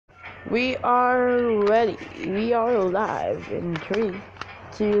We are ready. We are live in 3,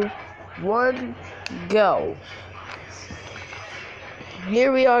 2, 1, go.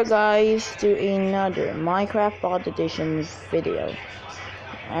 Here we are, guys, to another Minecraft Pod Edition video.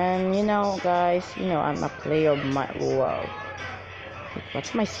 And guys, I'm a player of my. Whoa.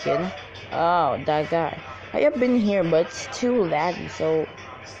 What's my skin? Oh, that guy. I have been here, but it's too laggy, so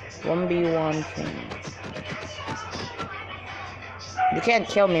 1v1 thing. You can't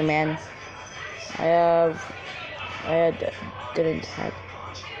kill me, man. Didn't have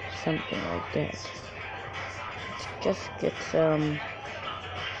something like that. Let's just get some.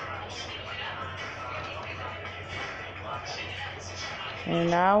 And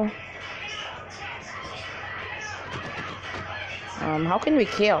now, how can we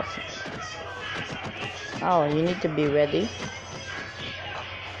kill? Oh, you need to be ready.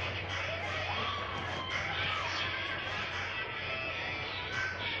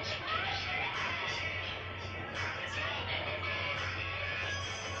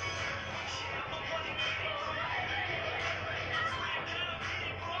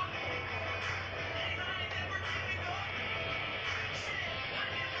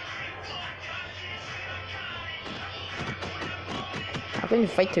 How can we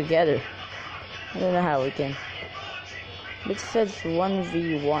fight together? I don't know how we can. It says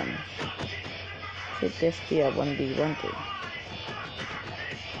 1v1. Should this be a 1v1 too?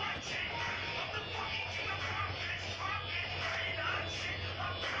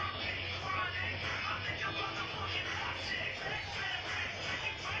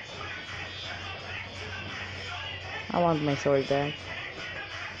 I want my sword back.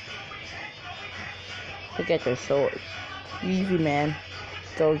 To get your sword. Easy, man.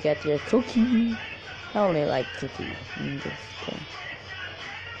 Go get your cookie. I only like cookie in this thing.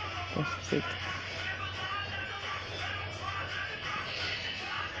 This freak.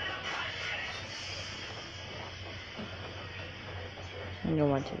 I don't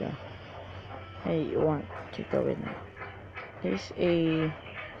want to go. Hey, you want to go in now? There's a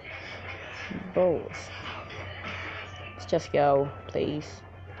both. Let's just go, please.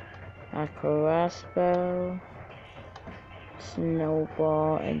 A crossbow,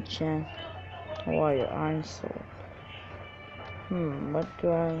 snowball, enchant, warrior, iron sword. What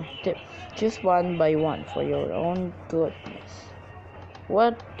do I tip? Just one by one for your own goodness.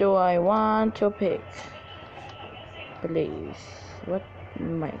 What do I want to pick? Please. What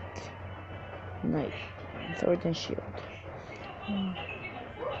mic? Knight, sword and shield.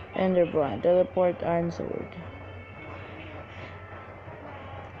 Enderbrand, teleport, iron sword.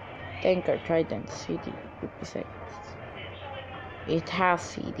 Tanker, trident, CD, 50 seconds. It has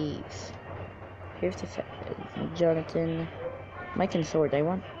CDs. 50 seconds. Jonathan, mic and sword. I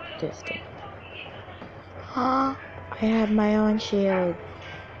want this thing. I have my own shield.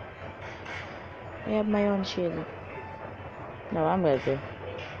 No, I'm gonna do.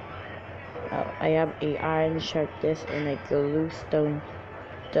 I have a iron sharp disc and a glowstone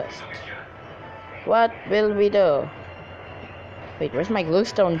dust. What will we do? Wait, where's my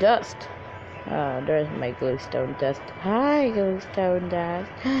glowstone dust? There's my glowstone dust. Hi, glowstone dust.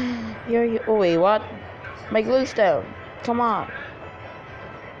 Oh wait, what? My glowstone. Come on.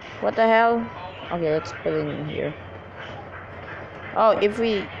 What the hell? Okay, let's put it in here. Oh, if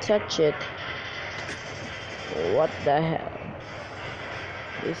we touch it. What the hell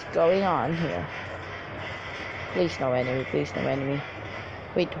is going on here? Please no enemy, please no enemy.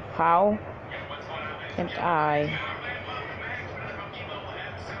 Wait, how can't I?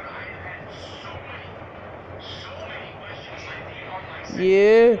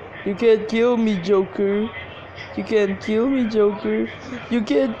 Yeah, you can't kill me, Joker. You can't kill me, Joker. You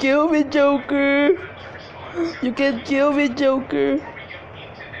can't kill me, Joker. You can't kill me, Joker.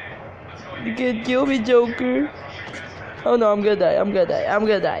 You can't kill me, Joker. Oh no, I'm gonna die.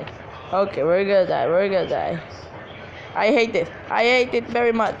 Okay, we're gonna die. I hate this. I hate it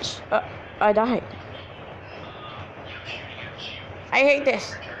very much. I died. I hate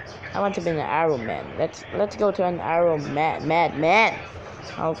this. I want to be an arrow man. Let's go to an arrow man.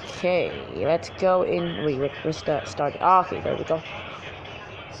 Okay, let's go in. Wait, where's the start? Oh, okay, there we go.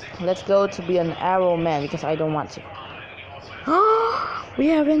 Let's go to be an arrow man because I don't want to. We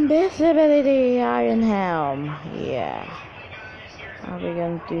have invisibility, Iron Helm. Yeah. What we're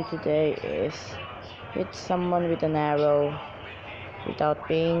gonna do today is hit someone with an arrow without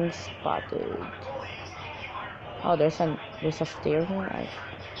being spotted. Oh, there's a stair here.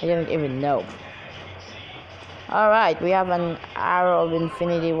 I didn't even know. Alright, we have an arrow of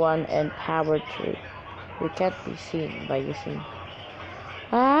infinity 1 and power 3. We can't be seen by using.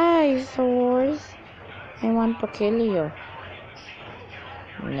 Hi, swords. I want to kill you.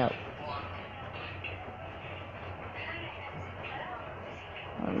 No.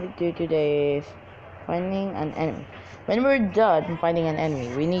 we do today is finding an enemy. When we're done finding an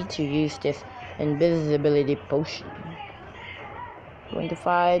enemy, we need to use this invisibility potion. Going to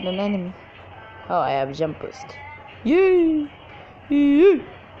find an enemy. Oh, I have jump boost. Yay! Yay!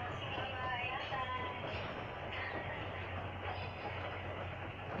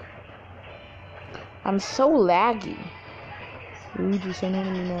 I'm so laggy. Ooh, there's an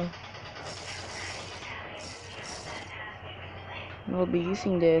enemy now. We'll be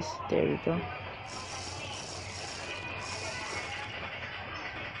using this. There we go.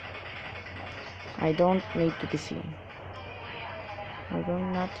 I don't need to be seen. I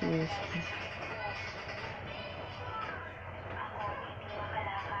don't not to use this.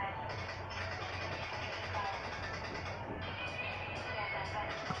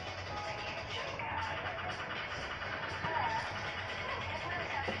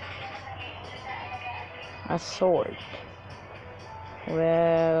 A sword.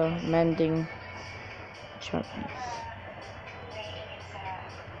 Well, mending sharpness.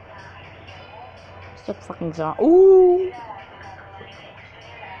 Stop fucking zombie. Ooh!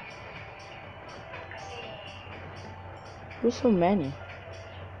 There's so many.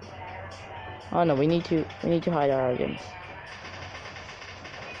 Oh no, we need to hide our items.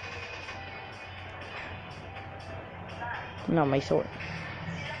 No, my sword.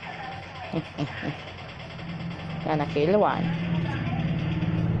 Gonna kill one.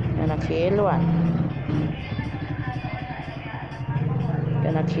 Gonna kill one.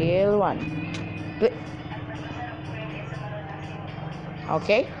 Gonna kill one.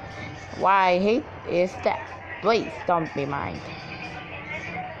 Okay. Why hate is that? Please don't be mine.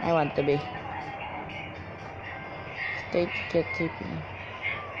 I want to be. Stay get TP.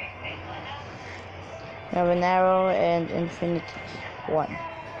 We have an arrow and infinite one.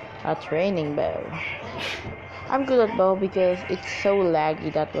 A training bow. I'm good at bow because it's so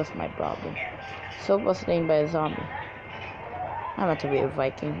laggy. That was my problem. So was slain by a zombie. I'm about to be a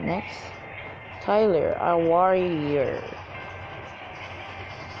Viking next. Tyler, a warrior.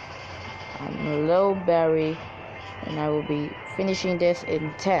 I'm low berry, and I will be finishing this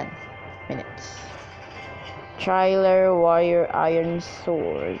in 10 minutes. Tyler, warrior, iron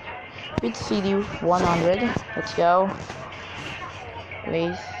sword. With CD 100. Let's go.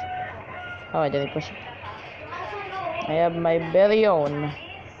 Please. Oh, I didn't push it. I have my very own.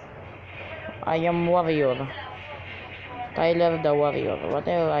 I am warrior. Tyler the warrior. What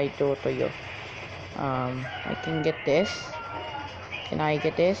will I do to you? I can get this. Can I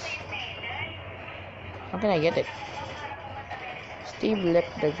get this? How can I get it? Steve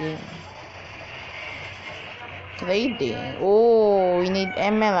left the game. Trading. Oh, we need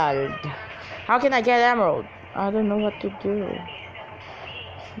emerald. How can I get emerald? I don't know what to do.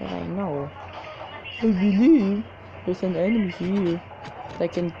 But I know. I believe there's an enemy here that I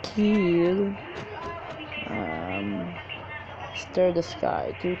can kill. Stir the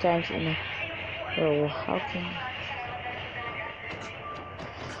sky 2 times in a row. How can...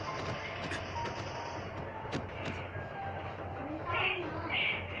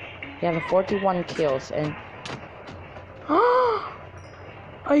 He has 41 kills and...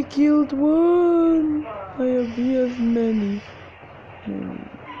 I killed one! I have many.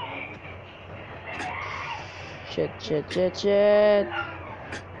 Shit.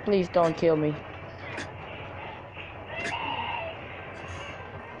 Please don't kill me.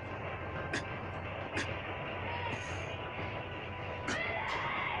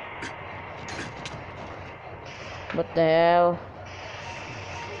 What the hell?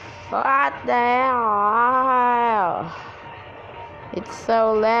 What the hell? It's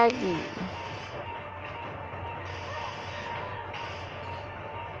so laggy.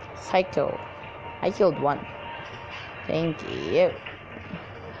 Psycho. I killed one. Thank you.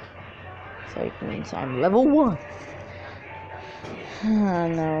 So it means I'm level 1.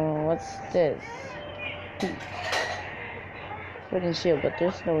 No, what's this? Wooden shield, but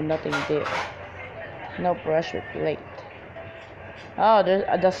there's nothing there. No pressure plate. Oh,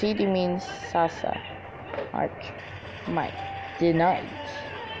 the CD means Sasa. Arch. Might. Denied.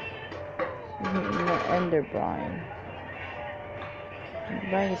 Ender Brine.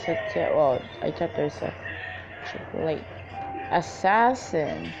 Brine is a... Oh, I thought there's a... Plate.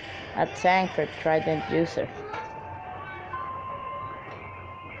 Assassin. A tanker trident user.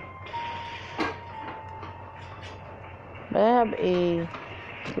 But I have a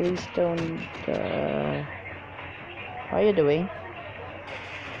Keystone. What are you doing?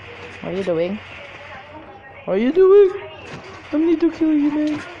 What are you doing? What are you doing? I need to kill you,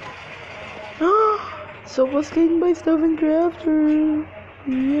 man. So was slain by Stuff and Crafter.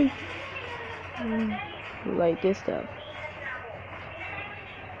 Yay. Like this stuff.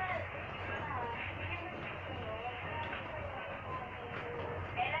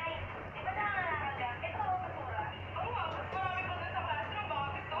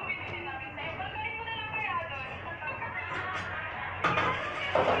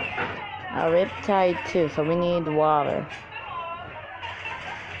 A riptide too, so we need water.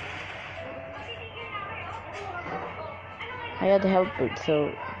 I had help it,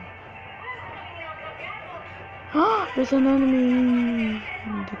 so... There's an enemy!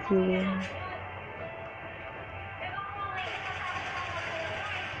 To kill him.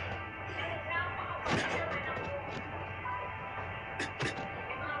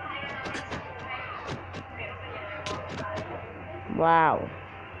 Wow.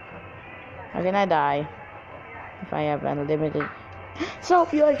 How can I die if I have unlimited? So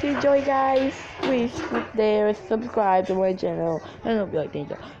if you like to enjoy, guys, please click there, subscribe to my channel. I hope you like to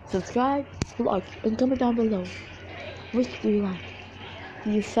enjoy. Subscribe, like, and comment down below. Which do you like?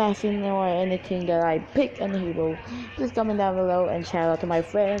 The assassin or anything that I pick on the hero? Please comment down below, and shout out to my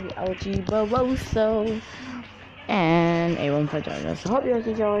friend LG Barroso and everyone for joining us. I hope you like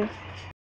to enjoy.